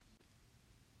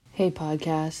Hey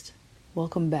podcast,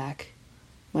 welcome back.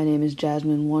 My name is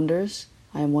Jasmine Wonders.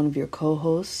 I am one of your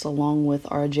co-hosts along with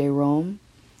RJ Rome.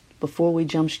 Before we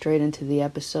jump straight into the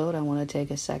episode, I want to take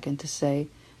a second to say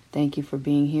thank you for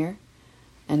being here.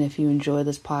 And if you enjoy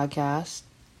this podcast,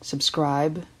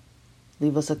 subscribe,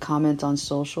 leave us a comment on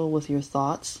social with your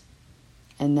thoughts.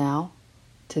 And now,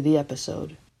 to the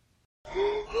episode.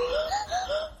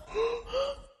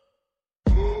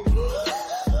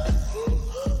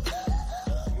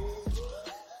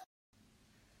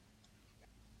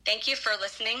 Thank you for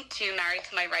listening to Married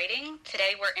to My Writing.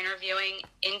 Today we're interviewing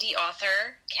indie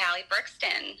author Callie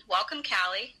Brixton. Welcome,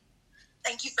 Callie.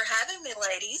 Thank you for having me,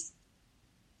 ladies.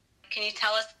 Can you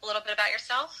tell us a little bit about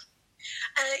yourself?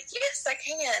 Yes, I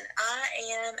can. I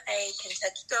am a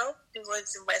Kentucky girl who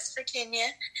lives in West Virginia,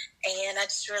 and I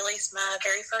just released my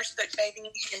very first book, Baby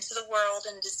Into the World,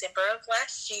 in December of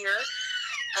last year.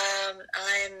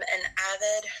 I'm an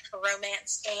avid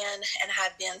romance fan and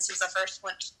have been since I first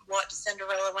watched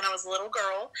Cinderella when I was a little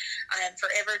girl. I am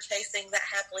forever chasing that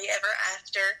happily ever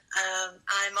after.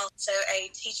 I'm also a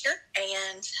teacher,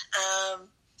 and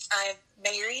I'm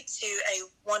married to a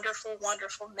wonderful,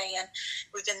 wonderful man.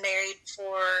 We've been married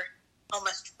for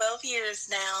almost 12 years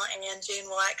now, and June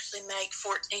will actually make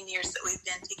 14 years that we've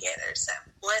been together. So,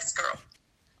 blessed girl.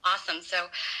 Awesome. So,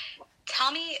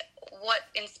 tell me what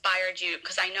inspired you,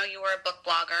 because I know you were a book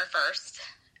blogger first,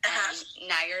 and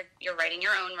now you're writing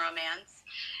your own romance,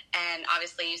 and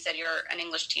obviously you said you're an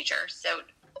English teacher. So,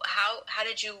 how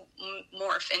did you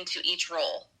morph into each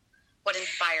role? What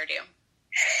inspired you?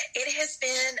 It has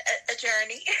been a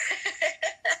journey.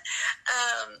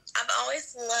 I've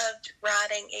always loved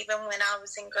writing. Even when I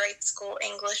was in grade school,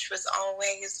 English was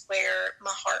always where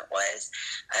my heart was.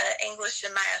 English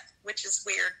and math, which is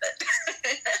weird, but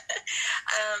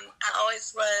I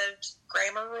always loved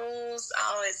grammar rules.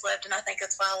 I always loved, and I think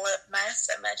that's why I love math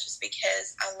so much, is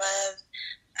because I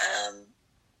love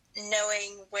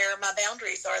knowing where my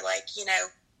boundaries are. Like, you know,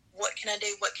 what can I do?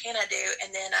 What can I do?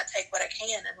 And then I take what I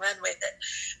can and run with it.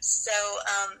 So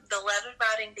the love of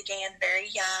writing began very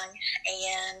young,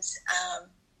 and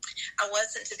I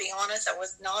wasn't, to be honest, I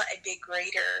was not a big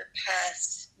reader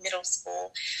past middle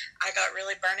school. I got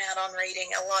really burnt out on reading,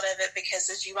 a lot of it because,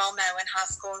 as you all know, in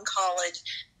high school and college,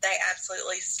 they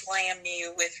absolutely slam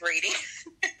you with reading.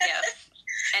 Yes.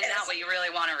 And not what you really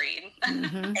want to read.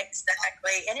 Mm-hmm.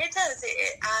 Exactly. And it does.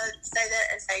 I say that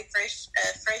as a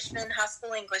freshman high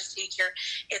school English teacher.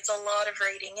 It's a lot of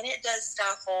reading, and it does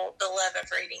stifle the love of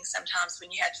reading sometimes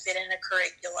when you have to fit in a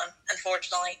curriculum,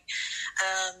 unfortunately.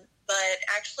 But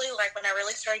actually, like when I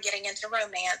really started getting into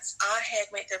romance, I had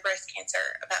went through breast cancer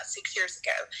about 6 years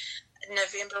ago.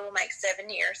 November will make 7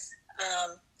 years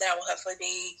that I will hopefully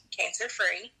be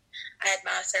cancer-free. I had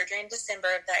my surgery in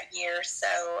December of that year, so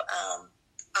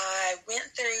I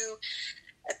went through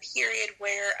a period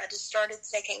where I just started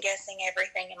second-guessing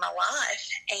everything in my life.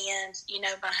 And, you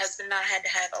know, my husband and I had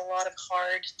to have a lot of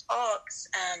hard talks.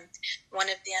 One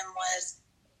of them was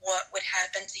what would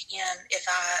happen to him if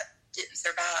I didn't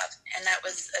survive. And that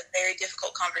was a very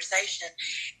difficult conversation.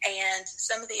 And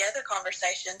some of the other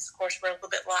conversations, of course, were a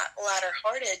little bit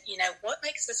lighter-hearted. You know, what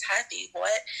makes us happy?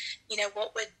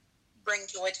 What would bring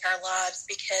joy to our lives?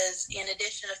 Because in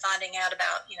addition to finding out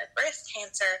about, you know, breast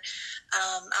cancer,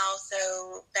 I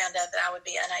also found out that I would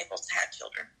be unable to have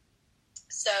children.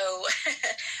 So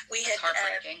we had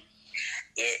heartbreaking.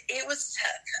 It was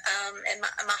tough, and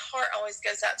my heart always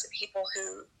goes out to people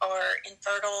who are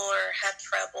infertile or have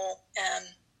trouble.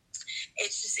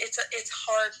 It's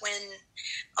hard when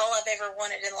all I've ever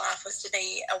wanted in life was to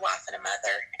be a wife and a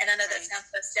mother. And I know that sounds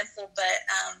so simple, but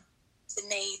to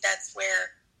me, that's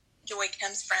where joy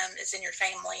comes from, is in your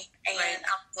family. And right.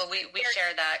 Well, we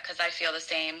share that because I feel the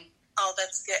same. Oh,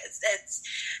 that's good.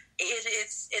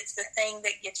 It's the thing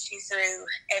that gets you through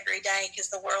every day, because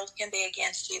the world can be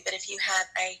against you, but if you have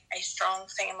a strong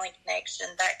family connection,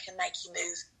 that can make you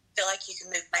feel like you can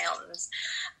move mountains.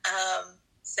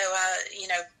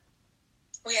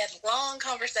 We had long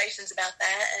conversations about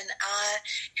that, and I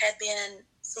had been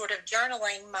sort of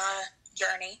journaling my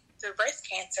journey through breast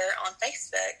cancer on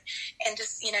Facebook, and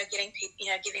just, you know, giving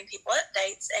people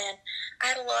updates. And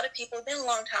I had a lot of people, it's been a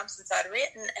long time since I'd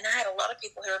written, and I had a lot of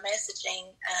people who were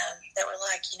messaging that were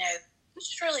like, you know, you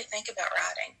should really think about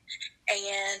writing.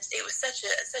 And it was such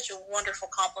a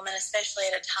wonderful compliment, especially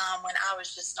at a time when I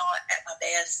was just not at my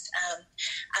best.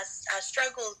 I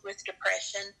struggled with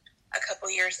depression a couple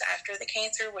years after the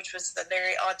cancer, which was a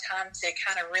very odd time to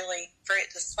kind of really, for it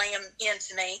to slam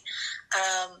into me.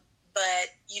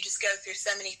 but you just go through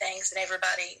so many things, and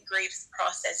everybody grieves the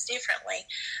process differently.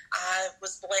 I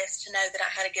was blessed to know that I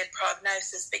had a good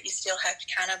prognosis, but you still have to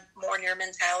kind of mourn your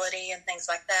mentality and things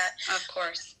like that. Of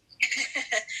course.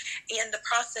 In the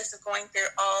process of going through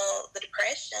all the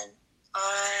depression,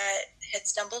 I had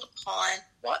stumbled upon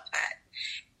Wattpad,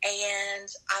 and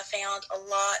I found a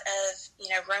lot of,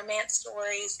 romance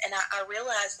stories, and I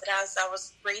realized that as I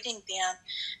was reading them,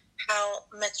 how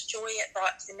much joy it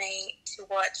brought to me to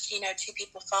watch, two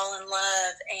people fall in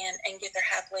love and get their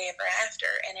happily ever after.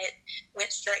 And it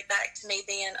went straight back to me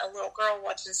being a little girl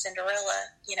watching Cinderella,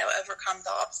 overcome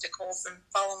the obstacles and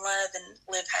fall in love and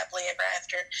live happily ever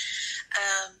after.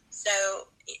 So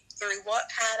through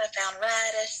Wattpad, I found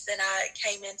Radish, then I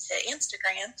came into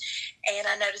Instagram, and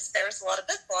I noticed there was a lot of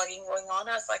book blogging going on.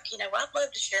 I was like, I'd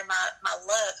love to share my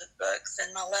love of books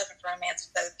and my love of romance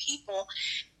with other people.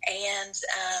 And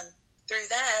through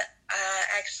that,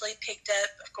 I actually picked up,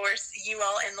 of course, you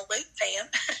all in the Loop fam.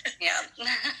 Yeah.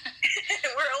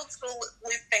 We're old school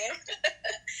Loop fam.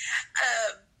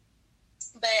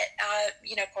 But I,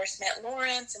 of course, met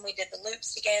Lawrence, and we did the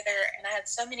Loops together, and I had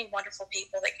so many wonderful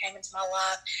people that came into my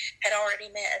life. Had already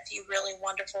met a few really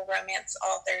wonderful romance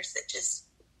authors that just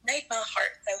made my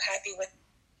heart so happy with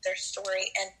their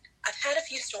story. And I've had a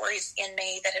few stories in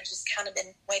me that have just kind of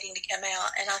been waiting to come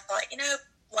out, and I thought,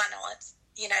 why not?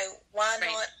 Why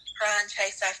not try and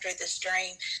chase after this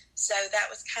dream? So that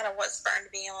was kind of what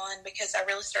spurred me on, because I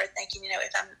really started thinking,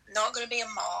 if I'm not going to be a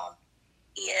mom,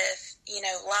 if,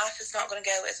 life is not going to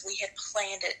go as we had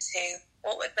planned it to,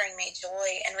 what would bring me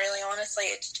joy? And really, honestly,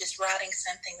 it's just writing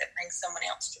something that brings someone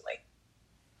else joy.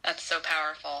 That's so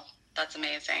powerful. That's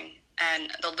amazing.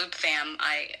 And the Loop fam,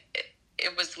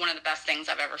 it was one of the best things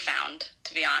I've ever found,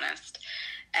 to be honest.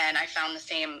 And I found the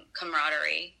same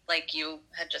camaraderie like you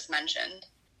had just mentioned.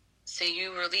 So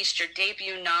you released your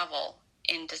debut novel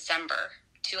in December,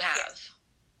 To Have. Yes.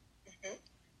 Mm-hmm.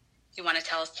 You want to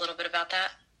tell us a little bit about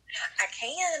that? I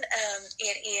can.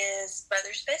 It is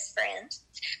Brother's Best Friend,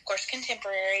 of course,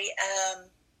 contemporary.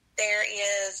 There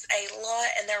is a lot,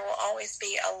 and there will always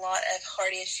be a lot of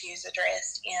hard issues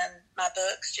addressed in my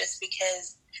books, just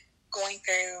because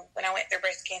when I went through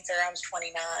breast cancer, I was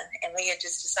 29, and we had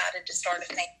just decided to start a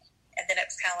family. And then it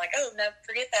was kind of like, oh, no,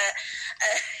 forget that.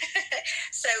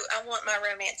 So I want my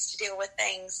romance to deal with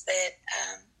things that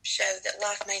show that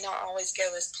life may not always go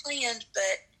as planned,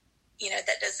 but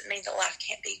that doesn't mean that life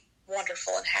can't be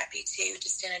wonderful and happy too,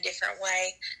 just in a different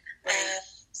way. Right.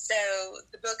 So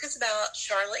the book is about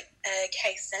Charlotte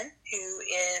Kaysen, who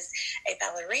is a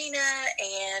ballerina,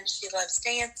 and she loves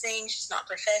dancing. She's not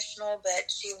professional,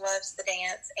 but she loves the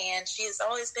dance, and she has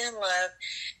always been in love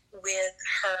with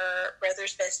her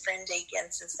brother's best friend,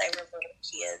 Deacon, since they were little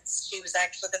kids. She was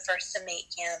actually the first to meet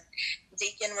him.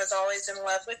 Deacon was always in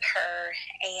love with her,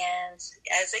 and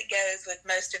as it goes with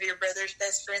most of your brother's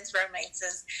best friends'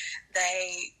 romances,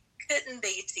 they couldn't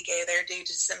be together due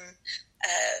to some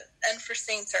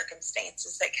unforeseen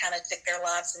circumstances that kind of took their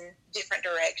lives in different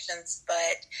directions.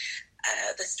 But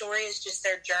the story is just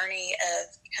their journey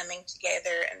of coming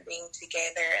together and being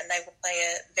together, and they will play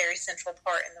a very central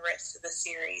part in the rest of the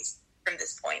series from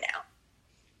this point out.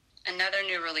 Another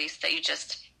new release that you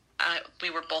just we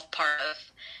were both part of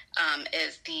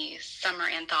is the summer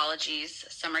anthologies,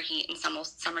 Summer Heat and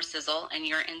Summer Sizzle, and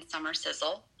you're in Summer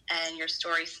Sizzle, and your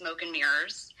story, Smoke and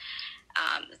Mirrors.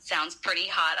 It sounds pretty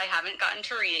hot. I haven't gotten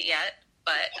to read it yet,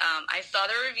 but I saw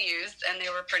the reviews, and they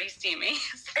were pretty steamy.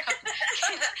 So,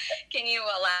 can you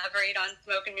elaborate on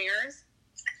Smoke and Mirrors?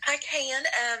 I can.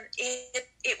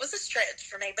 It was a stretch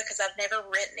for me because I've never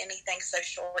written anything so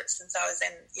short since I was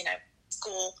in,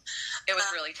 school. It was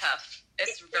really tough.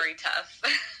 It's very tough.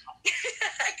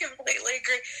 I completely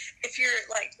agree. If you're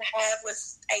To Have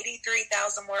was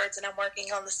 83,000 words, and I'm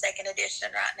working on the second edition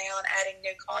right now and adding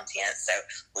new content. So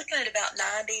looking at about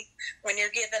 90, when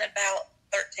you're given about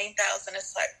 13,000,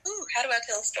 it's like, ooh, how do I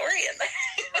tell a story in that?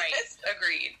 Right,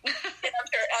 agreed. And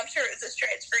I'm sure it's a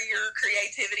stretch for your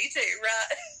creativity too,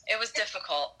 right? It was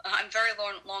difficult. I'm very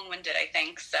long-winded, I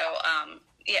think. So,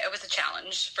 yeah, it was a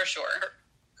challenge for sure.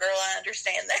 Girl, I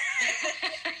understand that.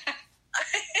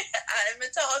 I'm a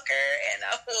talker, and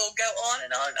I will go on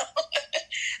and on and on,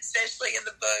 especially in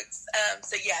the books.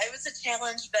 So, yeah, it was a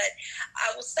challenge, but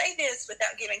I will say this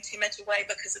without giving too much away,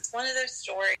 because it's one of those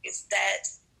stories that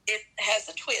it has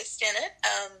a twist in it.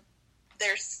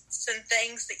 There's some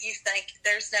things that you think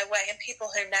there's no way, and people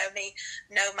who know me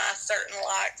know my certain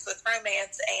likes with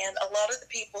romance, and a lot of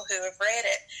the people who have read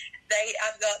it,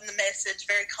 I've gotten the message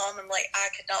very commonly,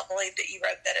 I could not believe that you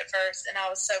wrote that at first, and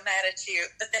I was so mad at you.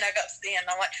 But then I got to the end,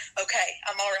 and I'm like, okay,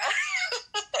 I'm all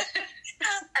right.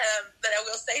 But I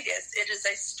will say this, it is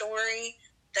a story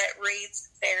that reads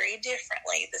very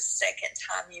differently the second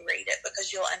time you read it,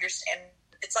 because you'll understand.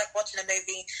 It's like watching a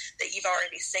movie that you've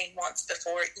already seen once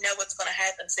before. You know what's going to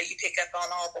happen, so you pick up on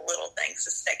all the little things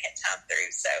the second time through.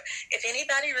 So if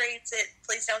anybody reads it,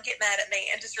 please don't get mad at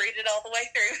me and just read it all the way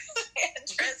through and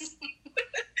trust me.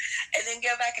 And then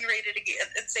go back and read it again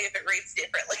and see if it reads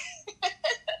differently.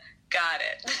 Got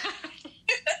it.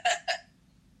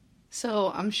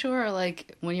 So I'm sure,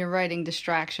 like, when you're writing,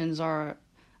 distractions are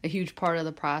a huge part of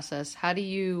the process. How do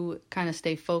you kind of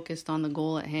stay focused on the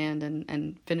goal at hand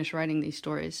and finish writing these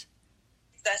stories?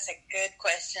 That's a good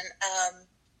question.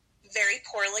 Very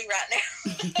poorly right now.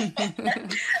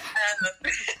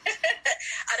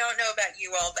 I don't know about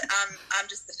you all, but I'm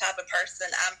just the type of person,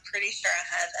 I'm pretty sure I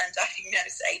have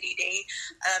undiagnosed ADD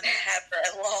and have for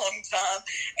a long time,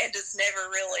 and just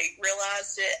never really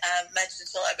realized it much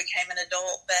until I became an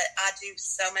adult. But I do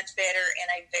so much better in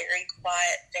a very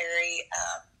quiet, very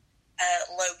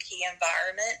low-key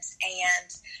environment. And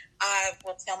I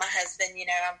will tell my husband,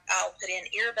 I'll put in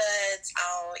earbuds,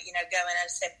 I'll, go in a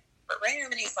separate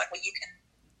room, and he's like, well, you can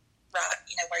write,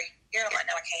 where you're. I'm like,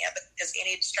 no, I can't, because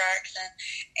any distraction,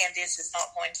 and this is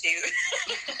not going to,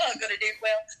 not going to do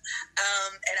well.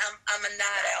 And I'm a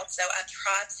night owl, so I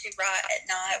try to write at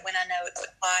night when I know it's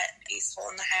quiet and peaceful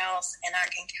in the house, and I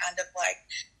can kind of like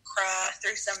cry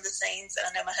through some of the scenes, and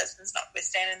I know my husband's not going to be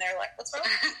standing there like, what's wrong?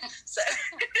 So,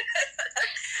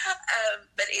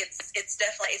 but it's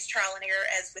definitely, it's trial and error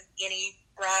as with any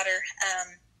writer.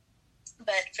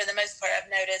 But for the most part,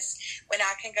 I've noticed when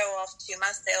I can go off to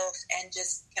myself and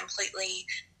just completely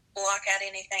block out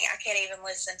anything, I can't even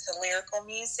listen to lyrical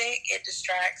music. It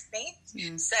distracts me.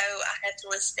 Mm. So I have to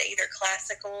listen to either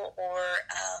classical or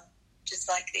just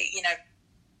like the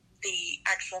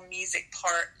actual music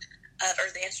part or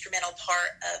the instrumental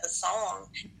part of a song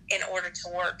in order to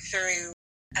work through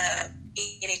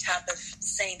any type of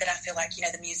scene that I feel like,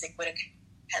 the music would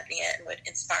accompany it and would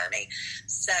inspire me.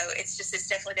 So it's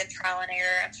definitely been trial and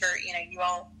error. I'm sure, you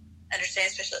all understand,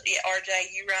 especially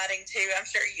RJ, you writing too. I'm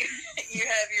sure you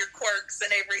have your quirks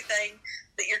and everything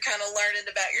that you're kind of learning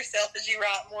about yourself as you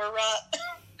write more, right?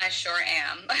 I sure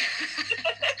am.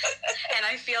 And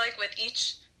I feel like with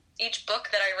each book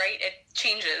that I write, it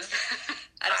changes.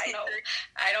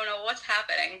 I don't know what's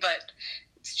happening, but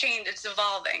it's changed. It's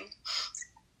evolving.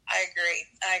 I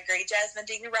agree. Jasmine,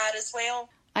 do you write as well?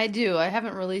 I do. I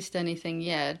haven't released anything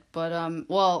yet, but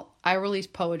I release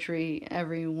poetry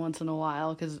every once in a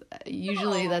while, because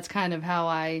usually that's kind of how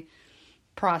I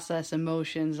process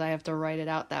emotions. I have to write it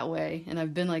out that way, and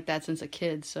I've been like that since a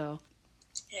kid. So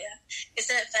yeah,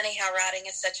 isn't it funny how writing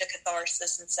is such a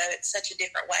catharsis, and so it's such a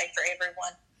different way for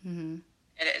everyone. Mm-hmm.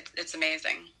 It's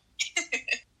amazing.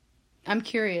 I'm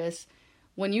curious,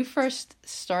 when you first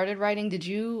started writing, did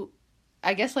you?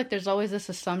 I guess, like, there's always this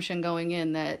assumption going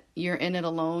in that you're in it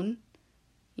alone,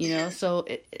 so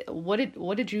what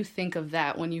did you think of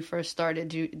that when you first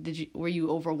started? Were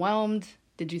you overwhelmed?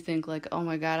 Did you think, like, oh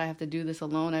my God, I have to do this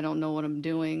alone, I don't know what I'm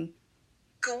doing?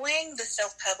 Going the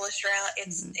self-published route,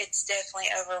 it's definitely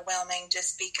overwhelming,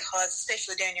 just because,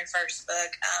 especially doing your first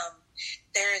book,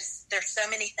 there's so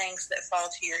many things that fall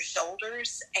to your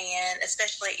shoulders, and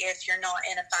especially if you're not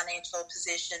in a financial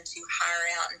position to hire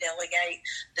out and delegate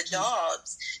the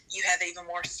jobs, you have even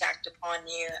more stacked upon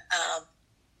you.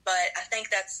 But I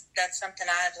think that's something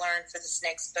I've learned for this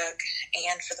next book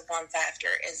and for the ones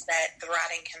after, is that the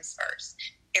writing comes first.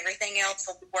 Everything else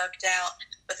will be worked out,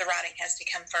 but the writing has to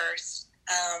come first.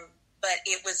 But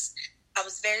I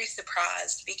was very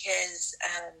surprised, because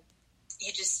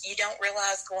you don't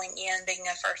realize going in, being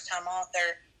a first-time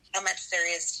author, how much there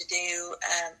is to do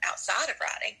outside of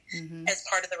writing, as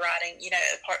part of the writing,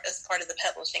 as part of the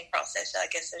publishing process, I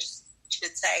guess I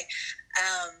should say.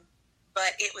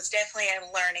 But it was definitely a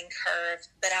learning curve,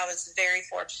 but I was very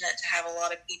fortunate to have a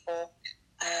lot of people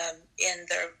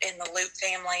in the Loop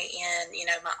family, and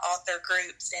my author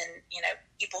groups, and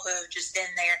people who have just been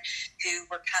there, who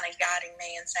were kind of guiding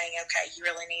me and saying, okay, you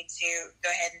really need to go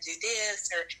ahead and do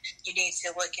this, or you need to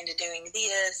look into doing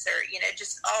this, or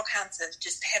just all kinds of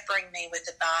just peppering me with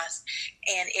advice.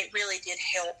 And it really did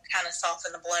help kind of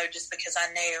soften the blow, just because I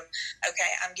knew,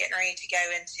 okay, I'm getting ready to go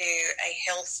into a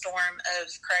hellstorm of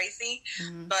crazy,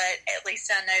 but at least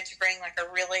I know to bring like a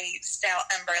really stout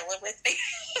umbrella with me.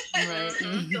 Right.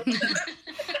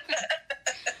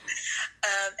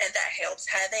 And that helps.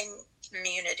 Having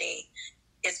community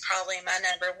is probably my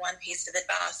number one piece of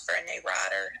advice for a new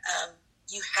writer.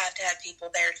 You have to have people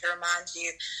there to remind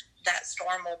you that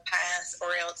storm will pass, or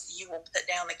else you will put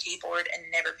down the keyboard and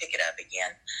never pick it up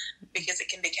again, because it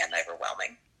can become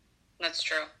overwhelming. That's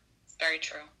true. Very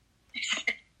true.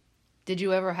 Did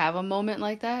you ever have a moment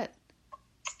like that?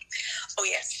 Oh,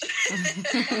 yes.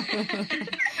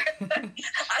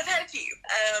 I've had a few.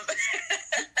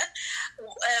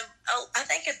 I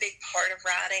think a big part of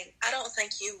writing, I don't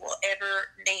think you will ever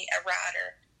meet a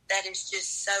writer that is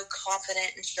just so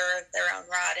confident and sure of their own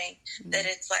writing that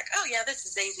it's like, oh, yeah, this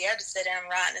is easy. I just sit down and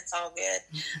write and it's all good.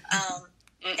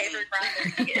 Every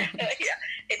writer, yeah.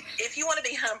 If you want to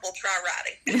be humble, try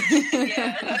writing.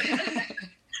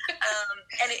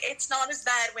 And it's not as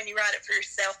bad when you write it for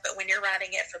yourself, but when you're writing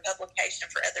it for publication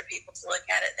for other people to look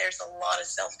at it, there's a lot of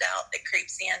self-doubt that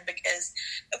creeps in because,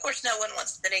 of course, no one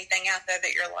wants to put anything out there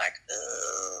that you're like,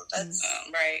 oh, that's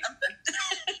right. something.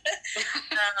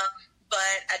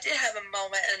 But I did have a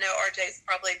moment, and I know RJ's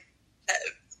probably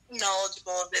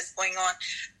knowledgeable of this going on.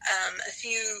 A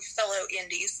few fellow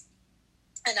indies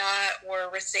and I were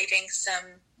receiving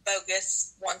some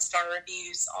bogus 1-star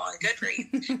reviews on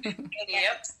Goodreeds.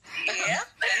 Yep.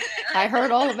 I heard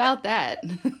all about that.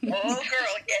 Oh,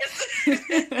 girl, yes.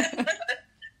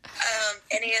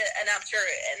 And I'm sure,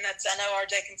 and that's, I know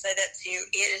RJ can say that too,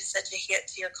 it is such a hit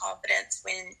to your confidence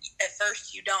when at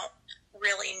first you don't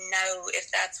really know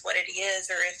if that's what it is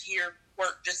or if your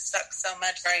work just sucks so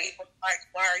much. Right. Like,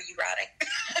 why are you writing?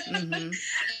 Mm-hmm.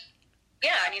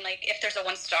 Yeah, I mean, like, if there's a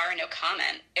 1-star and no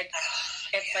comment,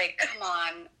 it's like, come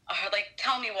on, like,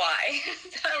 tell me why.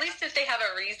 So at least if they have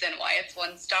a reason why it's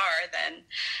 1-star, then,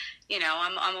 you know,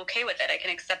 I'm okay with it. I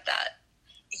can accept that.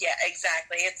 Yeah,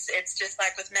 exactly. It's just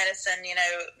like with medicine, you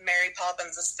know, Mary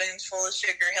Poppins, a spoonful of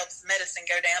sugar helps the medicine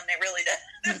go down, and it really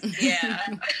does. Yeah.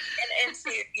 and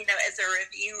so, you know, as a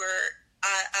reviewer,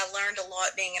 I learned a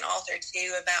lot being an author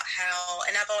too about how,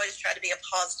 and I've always tried to be a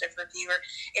positive reviewer.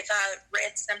 If I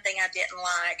read something I didn't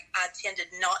like, I tended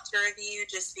not to review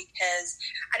just because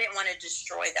I didn't want to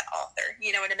destroy the author.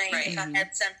 You know what I mean? Right. If I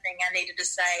had something I needed to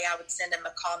say, I would send them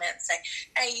a comment and say,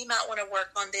 hey, you might want to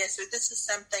work on this, or this is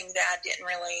something that I didn't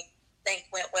really think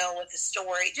went well with the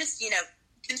story. Just, you know,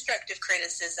 constructive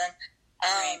criticism.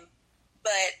 Right.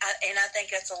 But I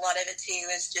think that's a lot of it too,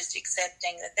 is just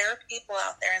accepting that there are people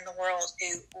out there in the world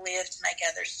who live to make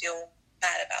others feel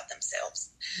bad about themselves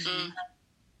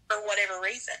for whatever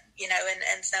reason, you know,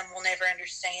 and some will never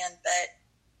understand. But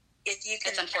if you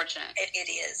can, it's unfortunate. It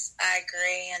is. I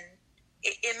agree, and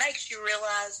it makes you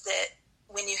realize that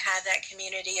when you have that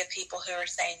community of people who are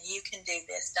saying you can do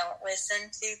this, don't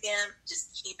listen to them,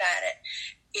 just keep at it.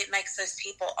 It makes those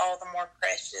people all the more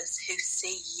precious who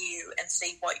see you and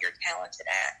see what you're talented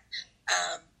at,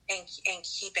 and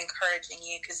keep encouraging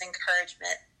you, because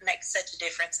encouragement makes such a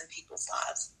difference in people's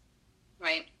lives.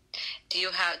 Right. Do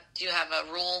you have a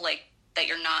rule like that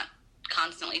you're not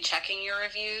constantly checking your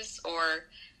reviews, or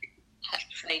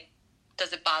like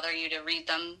does it bother you to read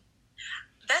them?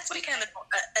 That's become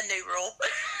a new rule.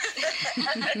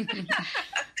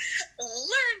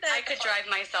 Learn that. I could drive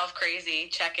myself crazy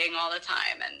checking all the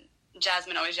time, and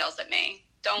Jasmine always yells at me,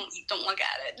 "Don't look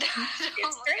at it."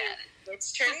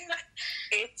 It's true.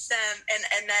 It's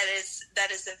and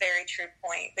that is a very true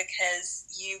point, because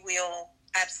you will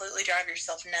absolutely drive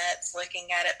yourself nuts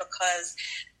looking at it, because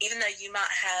even though you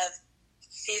might have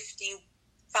 50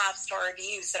 5-star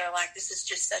reviews that are like, this is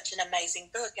just such an amazing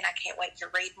book and I can't wait to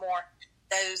read more,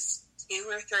 those 2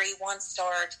 or 3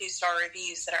 1-star, 2-star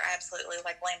reviews that are absolutely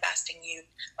like lambasting you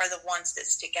are the ones that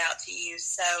stick out to you.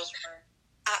 So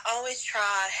I always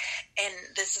try, and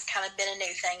this has kind of been a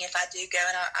new thing, if I do go,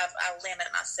 and I limit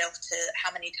myself to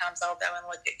how many times I'll go and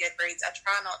look at Goodreads. I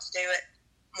try not to do it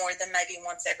more than maybe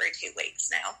once every 2 weeks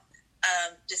now,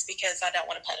 just because I don't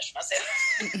want to punish myself.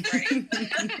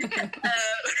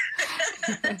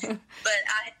 But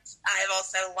I have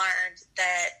also learned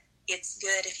that it's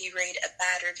good if you read a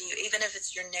bad review, even if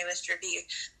it's your newest review,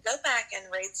 go back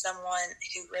and read someone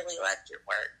who really loved your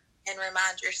work, and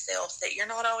remind yourself that you're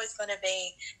not always going to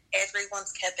be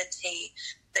everyone's cup of tea,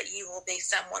 that you will be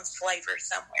someone's flavor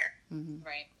somewhere. Mm-hmm.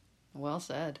 Right. Well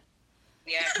said.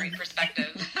 Yeah, great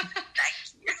perspective. Thank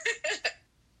you.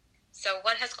 So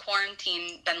what has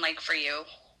quarantine been like for you?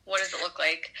 What does it look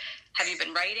like? Have you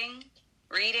been writing,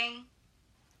 reading?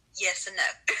 Yes and no.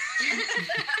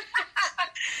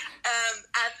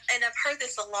 I've heard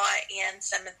this a lot in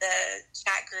some of the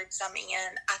chat groups I'm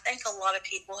in. I think a lot of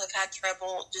people have had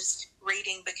trouble just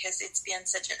reading because it's been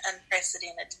such an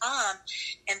unprecedented time,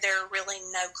 and there are really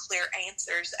no clear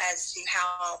answers as to how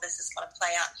all this is going to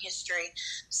play out in history.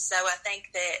 So I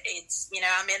think that it's, you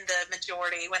know, I'm in the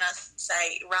majority when I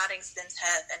say writing's been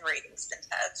tough and reading's been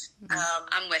tough.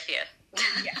 I'm with you.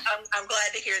 Yeah, I'm glad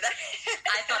to hear that.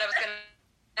 I thought I was going to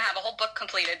I have a whole book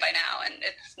completed by now, and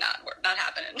it's not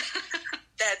happening.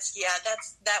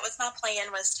 That was my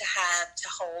plan, was to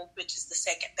hold, which is the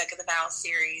second book of the Vow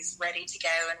series, ready to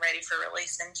go and ready for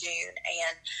release in June.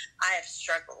 And I have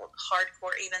struggled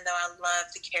hardcore, even though I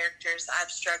love the characters.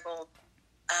 I've struggled.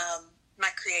 My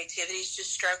creativity's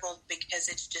just struggled because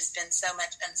it's just been so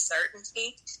much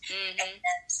uncertainty. Mm-hmm. And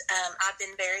I've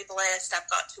been very blessed. I've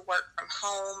got to work from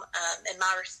home, and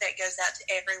my respect goes out to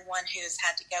everyone who's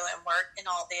had to go and work in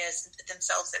all this and put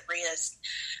themselves at risk.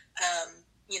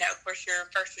 Of course, your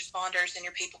first responders and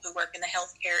your people who work in the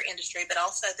healthcare industry, but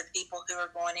also the people who are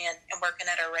going in and working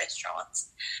at our restaurants.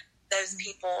 Those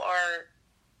people are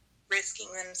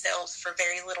risking themselves for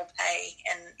very little pay,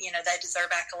 and they deserve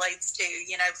accolades too,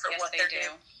 for what they're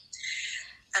doing.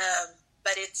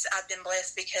 But I've been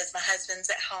blessed because my husband's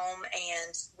at home,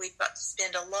 and we've got to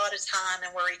spend a lot of time,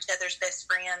 and we're each other's best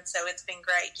friends. So it's been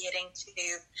great getting to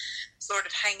sort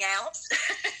of hang out,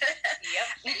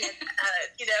 and,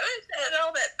 and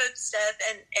all that fun stuff,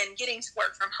 and getting to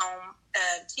work from home.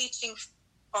 Teaching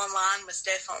online was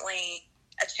definitely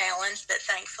a challenge, but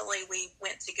thankfully we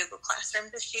went to Google Classroom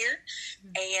this year,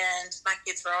 and my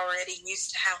kids were already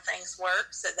used to how things work,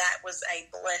 so that was a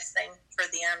blessing for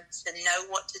them to know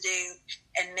what to do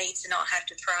and me to not have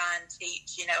to try and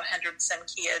teach 100 and some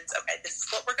kids. Okay, this is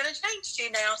what we're going to change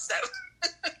to now. So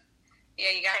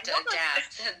yeah, you got to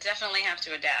adapt. Definitely have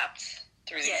to adapt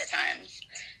through these times.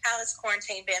 How has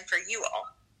quarantine been for you all?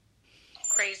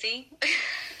 Crazy.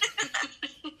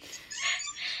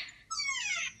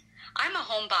 I'm a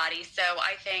homebody, so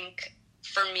I think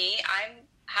for me, I'm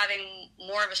having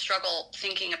more of a struggle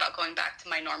thinking about going back to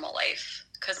my normal life,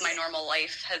 because my normal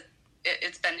life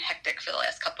it's been hectic for the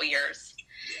last couple years.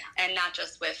 Yeah. And not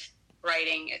just with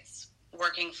writing, it's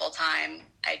working full time.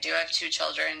 I do have 2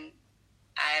 children.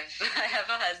 I have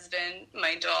a husband,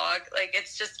 my dog. Like,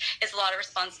 it's a lot of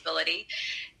responsibility.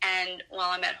 And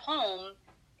while I'm at home,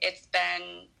 it's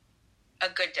been a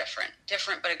good different,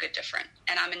 but a good different.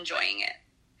 And I'm enjoying it.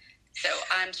 So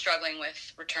I'm struggling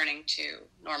with returning to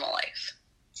normal life.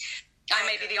 I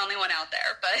may be the only one out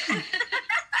there, but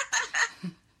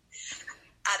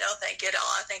I don't think at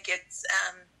all. I think it's,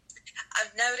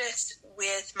 I've noticed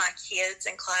with my kids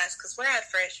in class, because we're at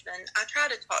freshmen, I try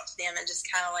to talk to them and just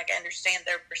kind of understand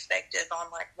their perspective on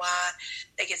why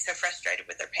they get so frustrated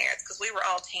with their parents, because we were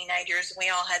all teenagers and we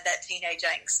all had that teenage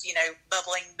angst,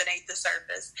 bubbling beneath the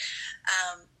surface.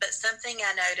 But something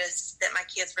I noticed that my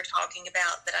kids were talking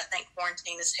about that I think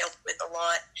quarantine has helped with a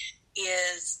lot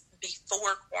is,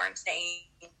 before quarantine,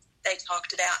 they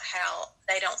talked about how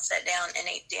they don't sit down and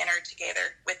eat dinner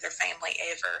together with their family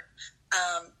ever.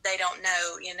 They don't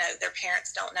know, their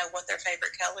parents don't know what their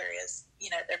favorite color is.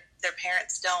 Their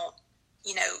parents don't,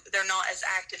 they're not as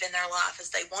active in their life as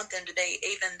they want them to be,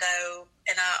 even though,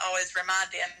 and I always remind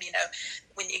them,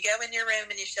 when you go in your room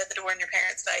and you shut the door in your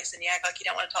parents' face and you act like you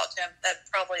don't want to talk to them, that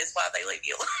probably is why they leave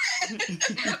you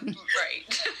alone. Right.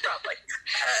 Probably.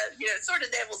 Sort of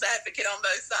devil's advocate on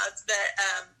both sides, but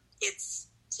it's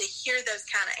to hear those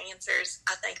kind of answers.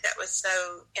 I think that was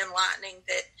so enlightening,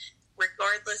 that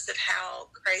regardless of how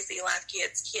crazy life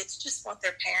gets, kids just want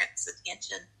their parents'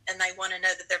 attention, and they want to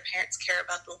know that their parents care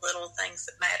about the little things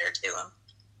that matter to them.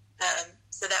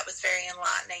 So that was very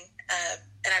enlightening.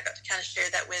 And I got to kind of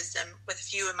share that wisdom with a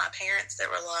few of my parents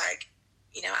that were like,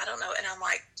 I don't know. And I'm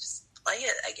like, just play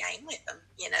a game with them,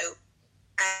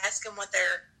 ask them what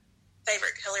their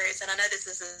favorite color is. And I know this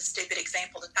is a stupid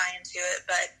example to tie into it,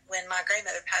 but when my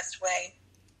grandmother passed away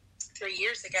 3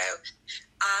 years ago,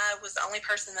 I was the only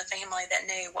person in the family that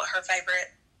knew what her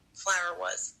favorite flower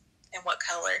was and what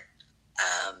color.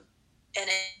 And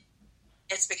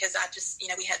it's because I just,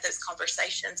 we had those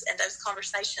conversations, and those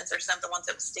conversations are some of the ones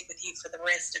that will stick with you for the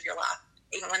rest of your life,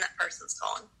 even when that person's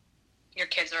gone. Your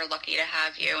kids are lucky to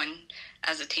have you, and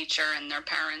as a teacher, and their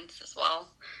parents as well.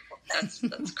 That's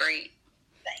great.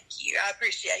 Thank you. I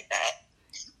appreciate that.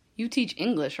 You teach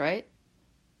English, right?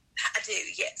 I do,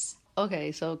 yes.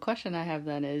 Okay, so a question I have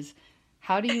then is,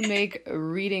 how do you make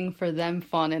reading for them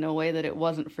fun in a way that it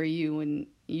wasn't for you when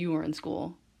you were in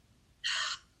school?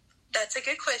 That's a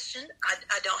good question.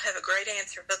 I don't have a great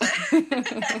answer for that.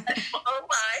 I won't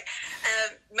lie.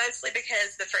 Mostly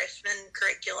because the freshman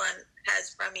curriculum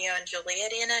has Romeo and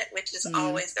Juliet in it, which is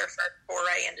always their first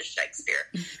foray into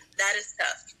Shakespeare. That is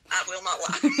tough. I will not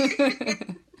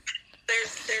lie.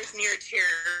 There's near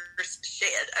tears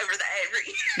shed over that every.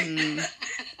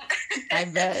 I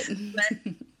bet.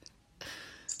 But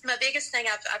my biggest thing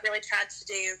I've really tried to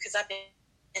do, because I've been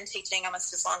in teaching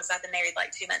almost as long as I've been married,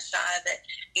 like 2 months shy of it,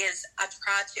 is I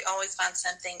try to always find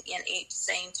something in each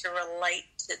scene to relate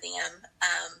to them.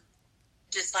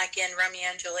 just like in Romeo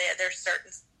and Juliet, there's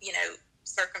certain,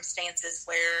 circumstances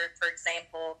where, for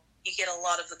example, you get a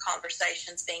lot of the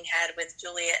conversations being had with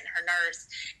Juliet and her nurse,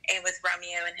 and with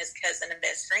Romeo and his cousin and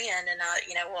best friend. And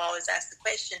we'll always ask the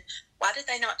question, why did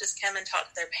they not just come and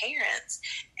talk to their parents?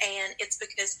 And it's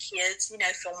because kids,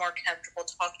 feel more comfortable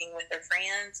talking with their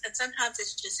friends. And sometimes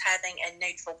it's just having a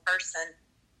neutral person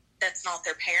that's not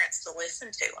their parents to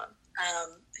listen to them,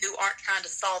 who aren't trying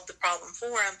to solve the problem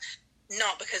for them,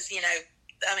 not because,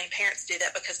 parents do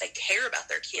that because they care about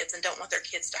their kids and don't want their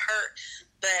kids to hurt.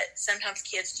 But sometimes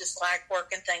kids just like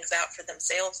working things out for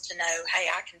themselves to know, hey,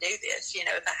 I can do this, if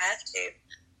I have to.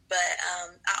 But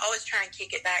I always try and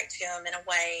kick it back to them in a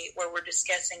way where we're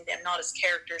discussing them not as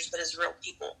characters but as real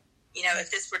people. If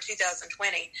this were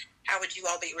 2020, how would you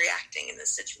all be reacting in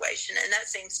this situation? And that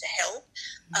seems to help.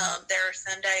 There are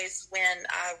some days when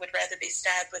I would rather be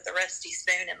stabbed with a rusty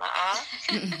spoon in my eye.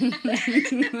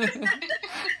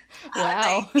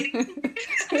 Wow.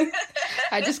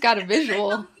 I just got a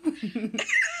visual. And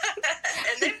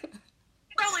they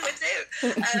probably would too.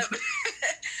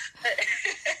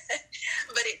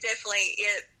 But it definitely,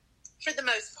 for the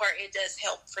most part, it does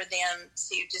help for them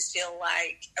to just feel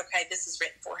like, okay, this is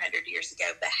written 400 years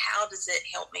ago, but how does it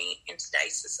help me in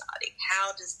today's society?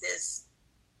 How does this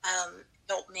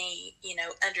help me,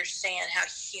 understand how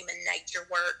human nature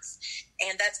works?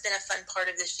 And that's been a fun part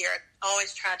of this year. I've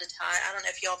always tried to tie, I don't know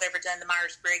if y'all have ever done the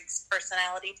Myers-Briggs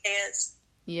personality test.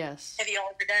 Yes. Have you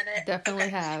all ever done it? Definitely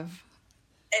have.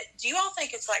 Do you all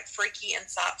think it's like freaky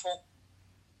insightful?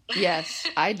 Yes,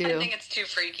 I do. I think it's too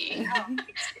freaky.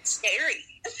 It's scary.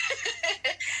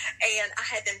 And I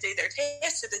had them do their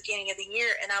test at the beginning of the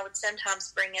year, and I would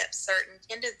sometimes bring up certain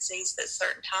tendencies that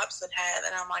certain types would have,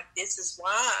 and I'm like, this is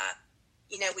why,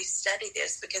 we study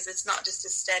this, because it's not just a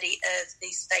study of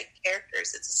these fake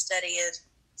characters, it's a study of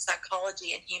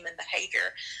psychology and human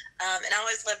behavior. And I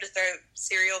always love to throw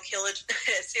serial killer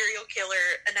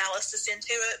analysis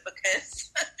into it,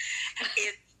 because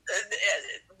it's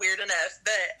weird enough,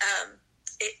 but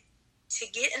to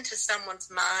get into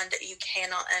someone's mind that you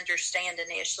cannot understand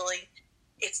initially,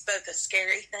 it's both a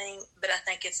scary thing, but I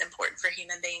think it's important for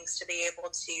human beings to be able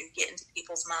to get into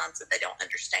people's minds that they don't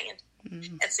understand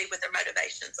and see what their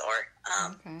motivations are.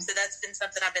 So that's been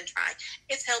something I've been trying.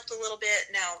 It's helped a little bit.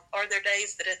 Now, are there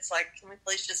days that it's like, can we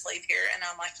please just leave here? And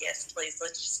I'm like, yes, please,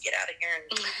 let's just get out of here and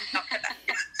not come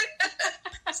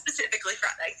back. Specifically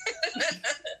Friday.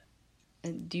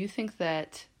 And do you think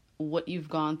that what you've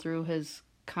gone through has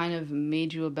kind of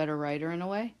made you a better writer in a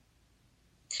way?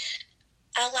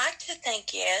 I like to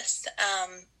think yes,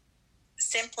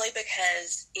 simply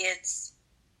because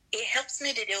it helps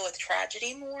me to deal with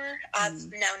tragedy more. I've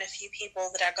known a few people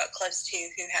that I got close to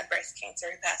who had breast cancer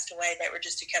who passed away that were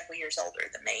just a couple years older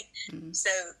than me. So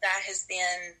that has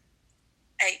been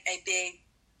a big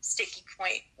sticky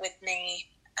point with me,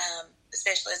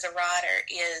 especially as a writer,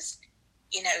 is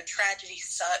tragedy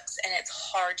sucks and it's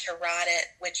hard to write it,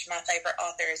 which my favorite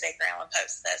author is Edgar Allan Poe.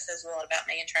 So that says a lot about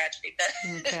me and tragedy. But,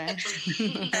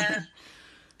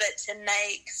 but to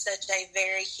make such a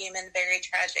very human, very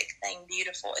tragic thing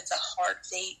beautiful, it's a hard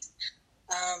feat.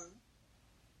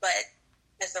 But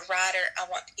as a writer, I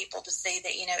want people to see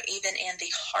that, even in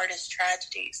the hardest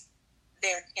tragedies,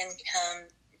 there can come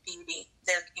beauty,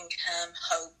 there can come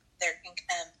hope, there can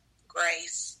come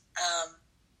grace.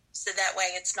 So that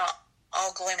way it's not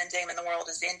all gloom and doom and the world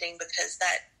is ending, because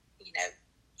that, you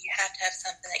have to have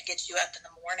something that gets you up in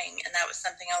the morning. And that was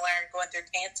something I learned going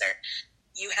through cancer.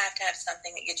 You have to have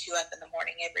something that gets you up in the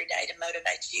morning every day to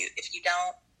motivate you. If you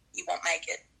don't, you won't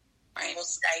make it. Right. You will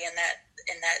stay in that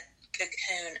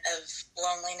cocoon of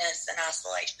loneliness and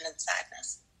isolation and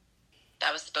sadness.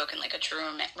 That was spoken like a true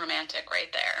romantic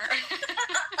right there.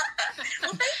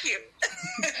 Well, thank you.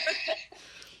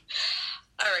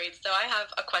 All right, so I have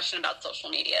a question about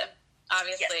social media.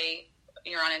 Obviously,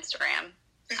 You're on Instagram.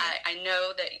 I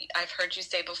know that I've heard you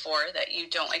say before that you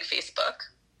don't like Facebook.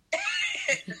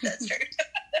 That's true.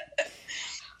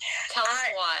 Tell us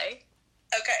why.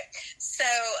 Okay, so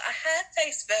I have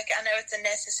Facebook. I know it's a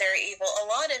necessary evil. A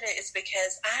lot of it is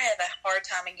because I have a hard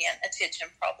time, again, attention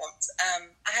problems.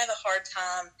 I have a hard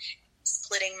time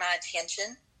splitting my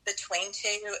attention between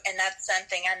two, and that's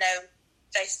something I know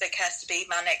Facebook has to be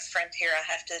my next frontier. I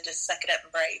have to just suck it up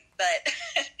and brave. But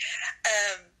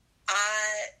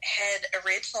I had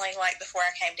originally, before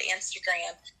I came to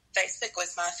Instagram, Facebook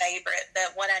was my favorite.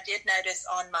 But what I did notice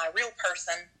on my real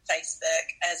person Facebook,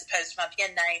 as opposed to my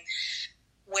pen name,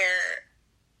 where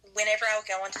whenever I would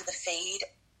go into the feed,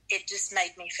 it just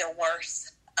made me feel worse.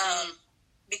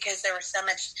 Because there was so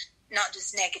much not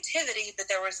just negativity, but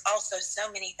there was also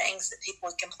so many things that people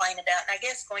would complain about. And I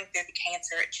guess going through the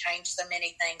cancer, it changed so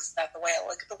many things about the way I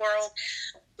look at the world.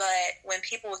 But when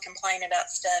people would complain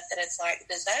about stuff, that it's like,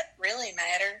 does that really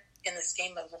matter in the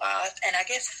scheme of life? And I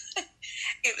guess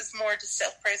it was more just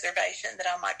self-preservation that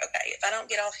I'm like, okay, if I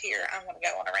don't get off here, I'm going to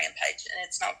go on a rampage, and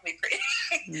it's not going to be pretty.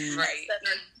 Right.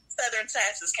 Southern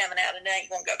sass is coming out, and it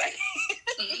ain't going to go back.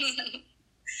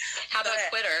 How about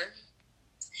Twitter?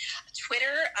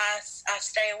 Twitter, I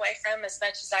stay away from as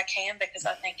much as I can because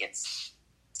I think it's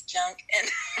junk, and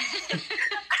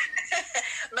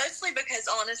mostly because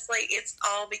honestly, it's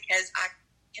all because I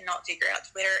cannot figure out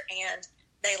Twitter, and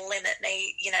they limit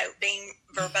me, being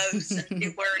verbose and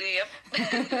two words. Yep.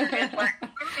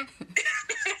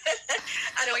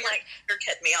 I don't like you're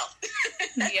cutting me off.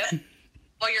 Yep.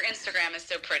 Well, your Instagram is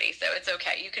so pretty, so it's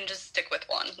okay. You can just stick with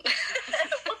one.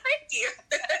 Well, thank you.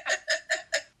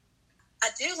 I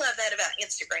do love that about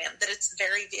Instagram, that it's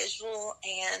very visual,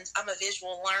 and I'm a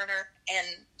visual learner, and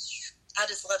I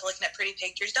just love looking at pretty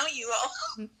pictures. Don't you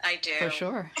all? I do. For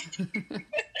sure.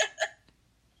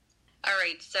 All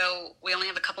right, so we only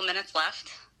have a couple minutes left.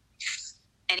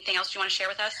 Anything else you want to share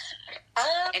with us?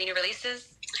 Any new releases?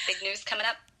 Big news coming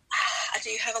up? I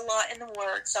do have a lot in the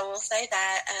works, so we'll say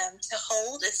that. To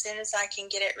hold, as soon as I can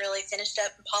get it really finished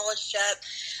up and polished up,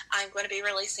 I'm going to be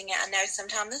releasing it, I know,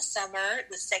 sometime this summer.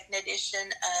 The second edition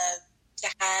of To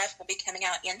Have will be coming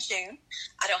out in June.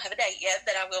 I don't have a date yet,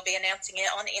 but I will be announcing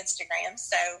it on Instagram.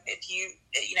 So if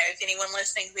if anyone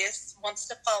listening to this wants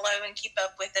to follow and keep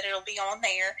up with it, it'll be on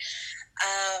there.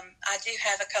 I do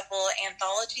have a couple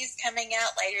anthologies coming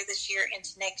out later this year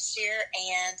into next year,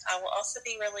 and I will also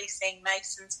be releasing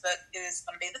Mason's book, who is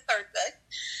going to be the third book,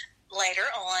 later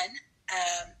on.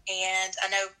 And I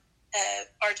know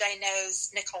RJ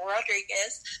knows Nicole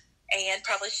Rodriguez, and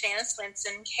probably Shanna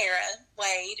Swenson, Kara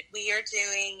Wade. We are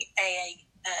doing a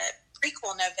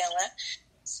prequel novella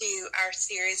to our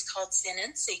series called Sin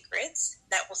and Secrets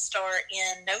that will start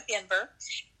in November.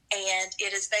 And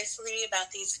it is basically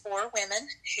about these 4 women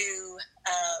who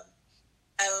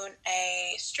own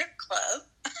a strip club.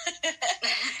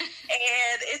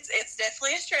 And it's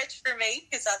definitely a stretch for me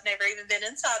because I've never even been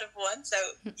inside of one. So,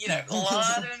 a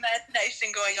lot of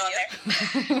imagination going on there.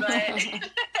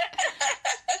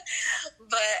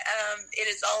 But it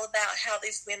is all about how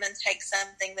these women take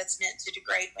something that's meant to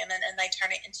degrade women and they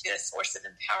turn it into a source of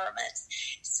empowerment.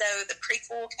 So the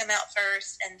prequel will come out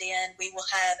first, and then we will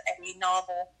have a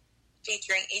novel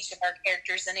featuring each of our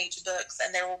characters in each books,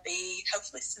 and there will be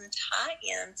hopefully some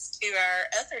tie-ins to our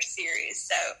other series.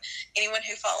 So anyone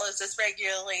who follows us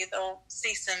regularly, they'll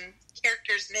see some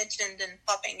characters mentioned and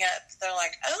popping up. They're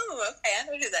like, oh, okay, I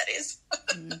know who that is.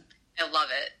 I love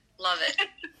it. Love it.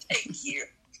 Thank you.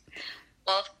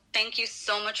 Well, thank you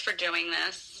so much for doing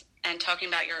this and talking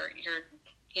about your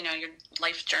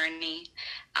life journey.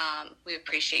 We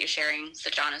appreciate you sharing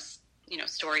such honest,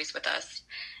 stories with us.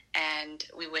 And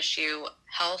we wish you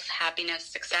health, happiness,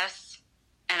 success,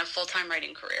 and a full-time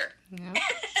writing career. Yeah.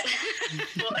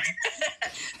 Well,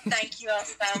 thank you all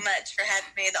so much for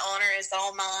having me. The honor is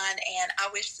all mine, and I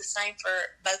wish the same for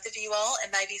both of you all,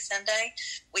 and maybe someday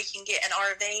we can get an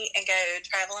RV and go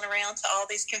traveling around to all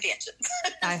these conventions.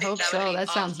 I hope so. That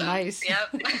sounds nice.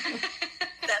 Yep.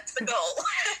 That's the goal.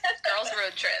 Girls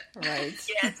road trip. Right.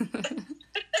 Yes.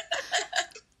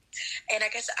 And I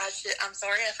guess I'm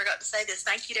sorry, I forgot to say this.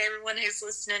 Thank you to everyone who's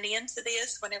listening in to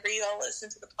this whenever you all listen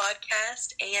to the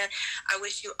podcast. And I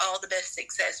wish you all the best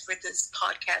success with this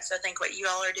podcast. I think what you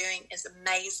all are doing is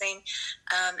amazing.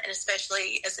 And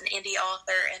especially as an indie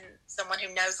author and someone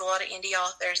who knows a lot of indie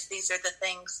authors, these are the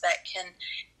things that can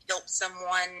help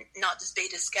someone not just be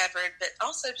discovered, but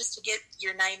also just to get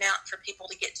your name out for people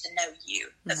to get to know you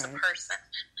as a person.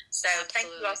 So Thank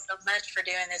you all so much for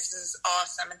doing this. This is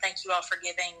awesome. And thank you all for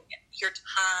giving your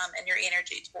time and your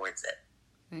energy towards it.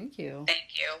 Thank you.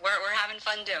 Thank you. We're having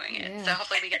fun doing it. Yeah. So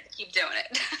hopefully we get to keep doing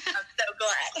it. I'm so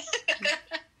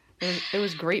glad. It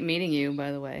was great meeting you,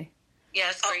 by the way.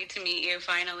 Yes, great to meet you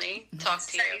finally. Talk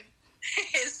to you.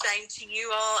 Same to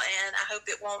you all, and I hope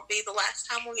it won't be the last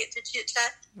time we'll get to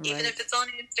chit-chat, even if it's on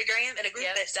Instagram and a group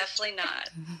message. Definitely not.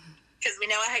 Because we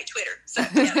know I hate Twitter. So,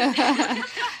 yeah.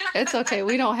 It's okay.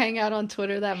 We don't hang out on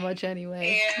Twitter that much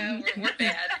anyway. Yeah, we're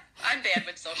bad. I'm bad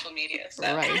with social media. So.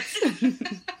 Right.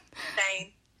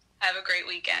 Same. Have a great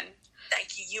weekend.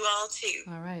 Thank you. You all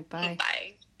too. All right. Bye.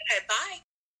 Bye. Okay, bye.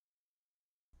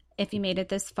 If you made it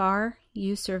this far,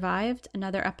 you survived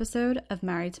another episode of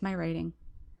Married to My Writing.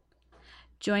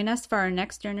 Join us for our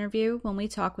next interview when we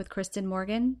talk with Kristen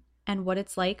Morgan and what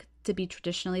it's like to be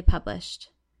traditionally published.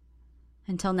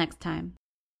 Until next time.